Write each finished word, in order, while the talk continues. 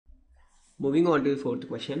Moving on to the fourth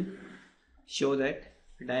question. Show that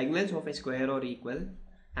diagonals of a square are equal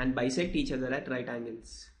and bisect each other at right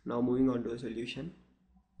angles. Now moving on to a solution.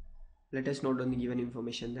 Let us note on the given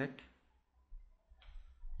information that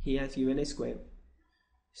he has given a square.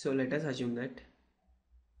 So let us assume that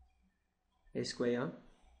a square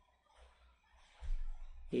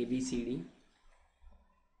ABCD,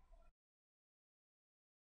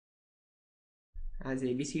 as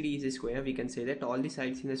ABCD is a square, we can say that all the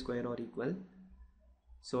sides in the square are equal.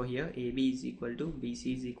 So here AB is equal to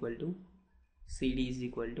BC is equal to CD is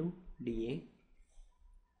equal to DA.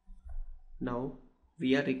 Now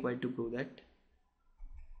we are required to prove that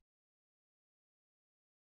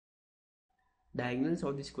diagonals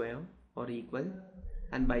of the square are equal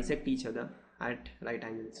and bisect each other at right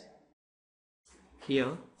angles.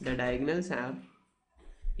 Here the diagonals are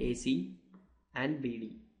AC and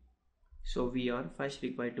BD. So we are first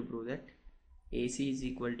required to prove that AC is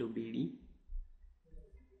equal to BD,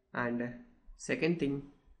 and second thing,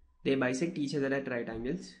 they bisect each other at right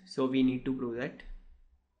angles. So we need to prove that,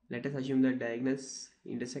 let us assume that diagonals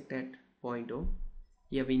intersect at point O.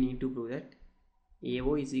 Here we need to prove that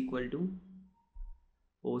AO is equal to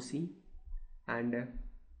OC and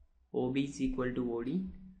OB is equal to OD,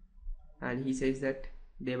 and he says that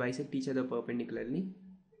they bisect each other perpendicularly.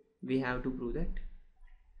 We have to prove that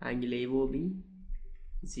angle AOB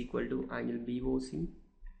is equal to angle BOC,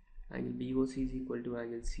 angle BOC is equal to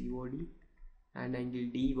angle COD, and angle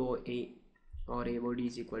DOA or AOD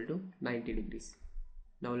is equal to 90 degrees.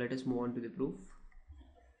 Now let us move on to the proof.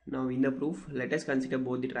 Now in the proof, let us consider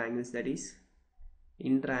both the triangles, that is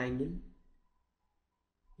in triangle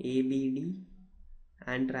ABD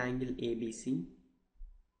and triangle ABC.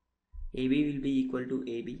 AB will be equal to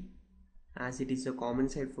AB as it is a common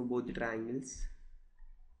side for both the triangles,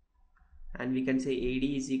 and we can say AD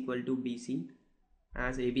is equal to BC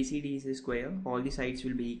as ABCD is a square, all the sides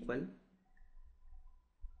will be equal.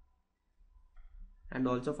 And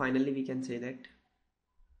also finally we can say that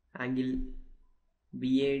angle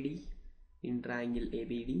BAD in triangle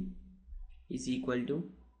ABD is equal to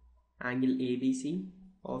angle ABC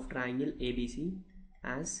of triangle ABC,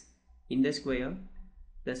 as in the square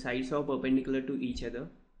the sides are perpendicular to each other.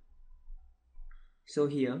 So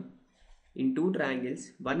here in two triangles,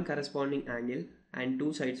 one corresponding angle and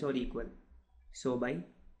two sides are equal. So by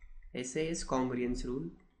SAS congruence rule,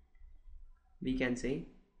 we can say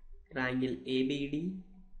triangle ABD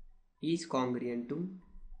is congruent to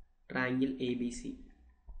triangle ABC.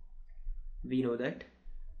 We know that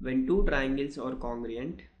when two triangles are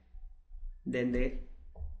congruent, then their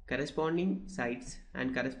corresponding sides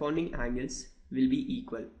and corresponding angles will be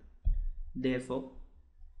equal. Therefore,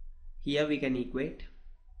 here we can equate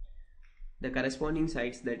the corresponding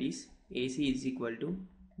sides, that is AC is equal to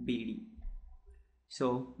BD.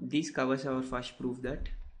 So this covers our first proof that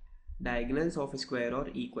diagonals of a square are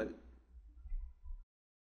equal.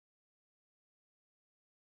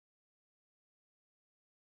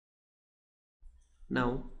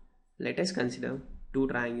 Now let us consider two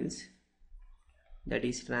triangles, that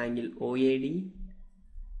is triangle OAD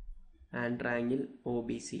and triangle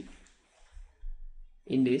OBC.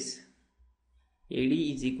 In this, AD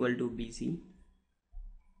is equal to BC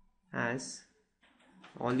as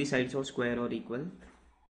all the sides of square are equal.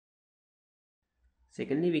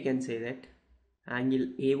 Secondly, we can say that angle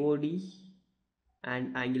AOD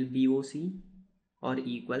and angle BOC are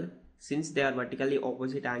equal since they are vertically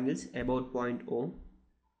opposite angles about point O.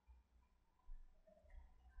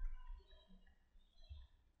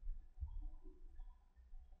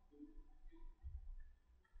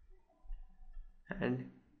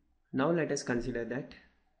 And now let us consider that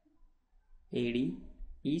AD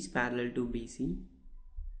is parallel to BC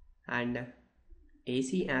and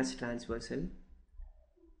AC as transversal.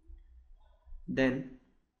 Then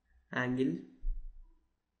angle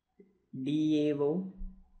DAO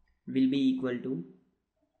will be equal to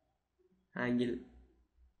angle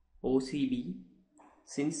OCD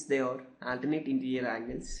since they are alternate interior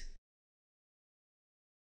angles.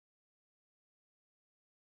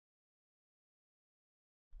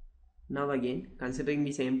 Now again, considering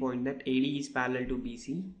the same point that AD is parallel to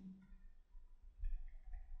BC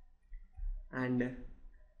and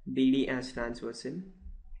BD as transversal,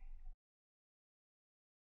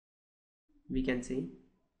 we can say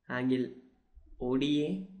angle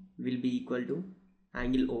ODA will be equal to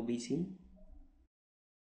angle OBC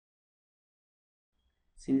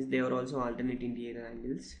since they are also alternate interior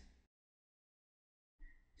angles.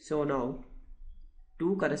 So now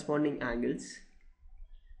two corresponding angles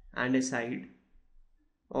and a side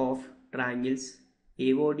of triangles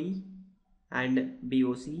AOD and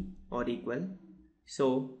BOC are equal.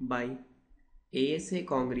 So by ASA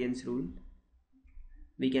congruence rule,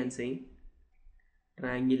 we can say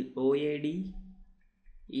triangle OAD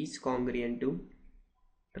is congruent to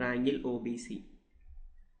triangle OBC.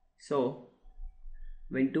 So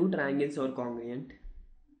when two triangles are congruent,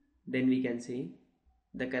 then we can say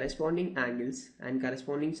the corresponding angles and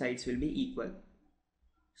corresponding sides will be equal.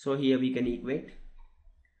 So here we can equate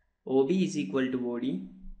OB is equal to OD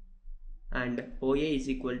and OA is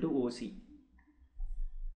equal to OC.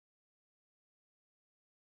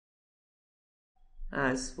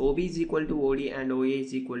 As OB is equal to OD and OA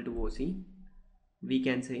is equal to OC, we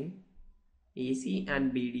can say AC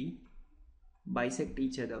and BD bisect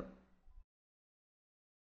each other.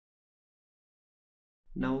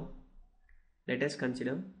 Now let us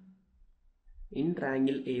consider in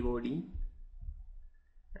triangle AOD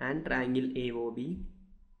and triangle AOB,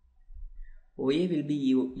 OA will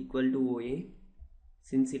be equal to OA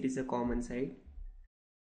since it is a common side.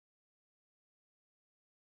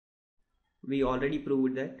 We already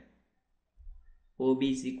proved that OB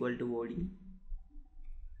is equal to OD,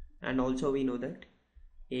 and also we know that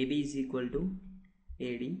AB is equal to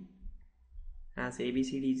AD as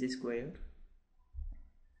ABCD is a square.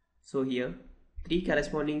 So here three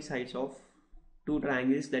corresponding sides of two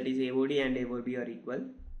triangles, that is AOD and AOB, are equal.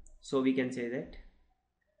 So we can say that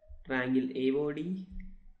triangle AOD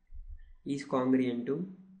is congruent to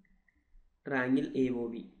triangle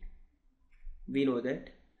AOB. We know that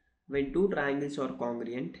when two triangles are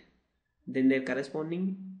congruent, then their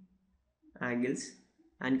corresponding angles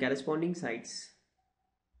and corresponding sides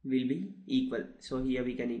will be equal. So here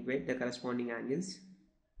we can equate the corresponding angles.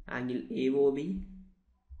 Angle AOB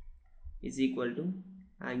is equal to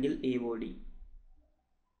angle AOD.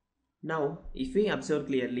 Now if we observe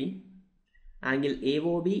clearly, angle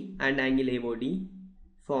AOB and angle AOD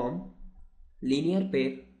form linear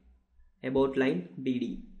pair about line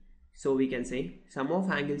BD. So we can say sum of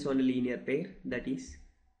angles on a linear pair, that is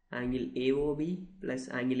angle AOB plus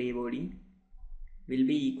angle AOD, will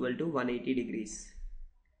be equal to 180 degrees,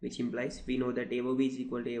 which implies we know that AOB is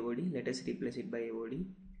equal to AOD. Let us replace it by AOD.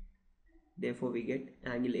 Therefore we get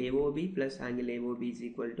angle AOB plus angle AOB is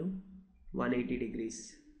equal to 180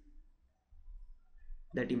 degrees.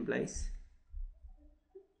 That implies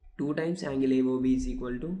 2 times angle AOB is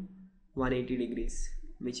equal to 180 degrees,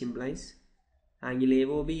 which implies angle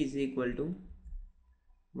AOB is equal to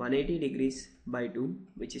 180 degrees by 2,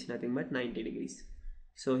 which is nothing but 90 degrees.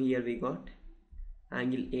 So here we got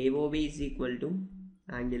angle AOB is equal to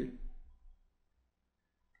angle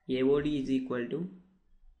AOD is equal to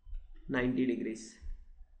 90 degrees.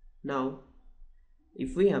 Now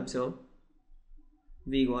if we observe,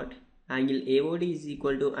 we got angle AOD is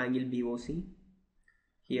equal to angle BOC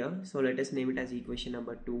here. So let us name it as equation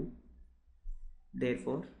number 2.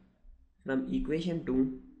 Therefore from equation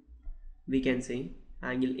 2 we can say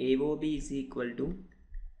angle AOB is equal to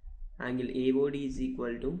angle AOD is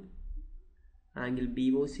equal to angle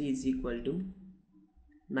BOC is equal to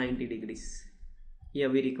 90 degrees.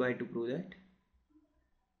 Here we require to prove that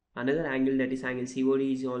another angle, that is angle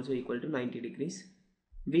COD, is also equal to 90 degrees.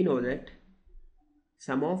 We know that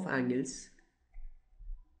sum of angles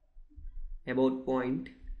about point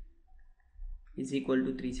is equal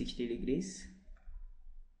to 360 degrees.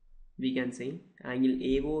 We can say angle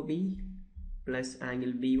AOB plus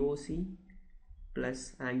angle BOC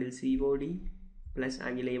plus angle COD plus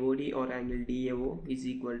angle AOD or angle DAO is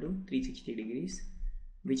equal to 360 degrees,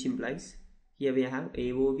 which implies here we have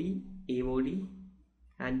AOB, AOD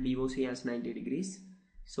and BOC as 90 degrees.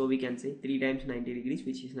 So we can say 3 times 90 degrees,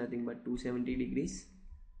 which is nothing but 270 degrees,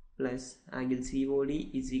 plus angle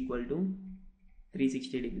COD is equal to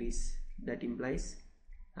 360 degrees. That implies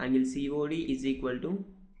angle COD is equal to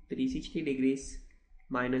 360 degrees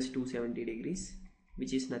minus 270 degrees,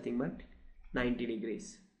 which is nothing but 90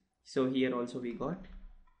 degrees. So here also we got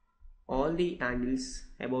all the angles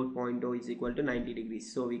about point O is equal to 90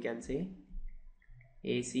 degrees. So we can say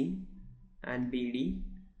AC and BD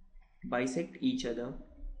bisect each other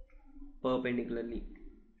perpendicularly.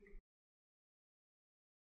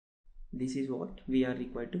 This is what we are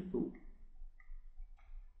required to prove.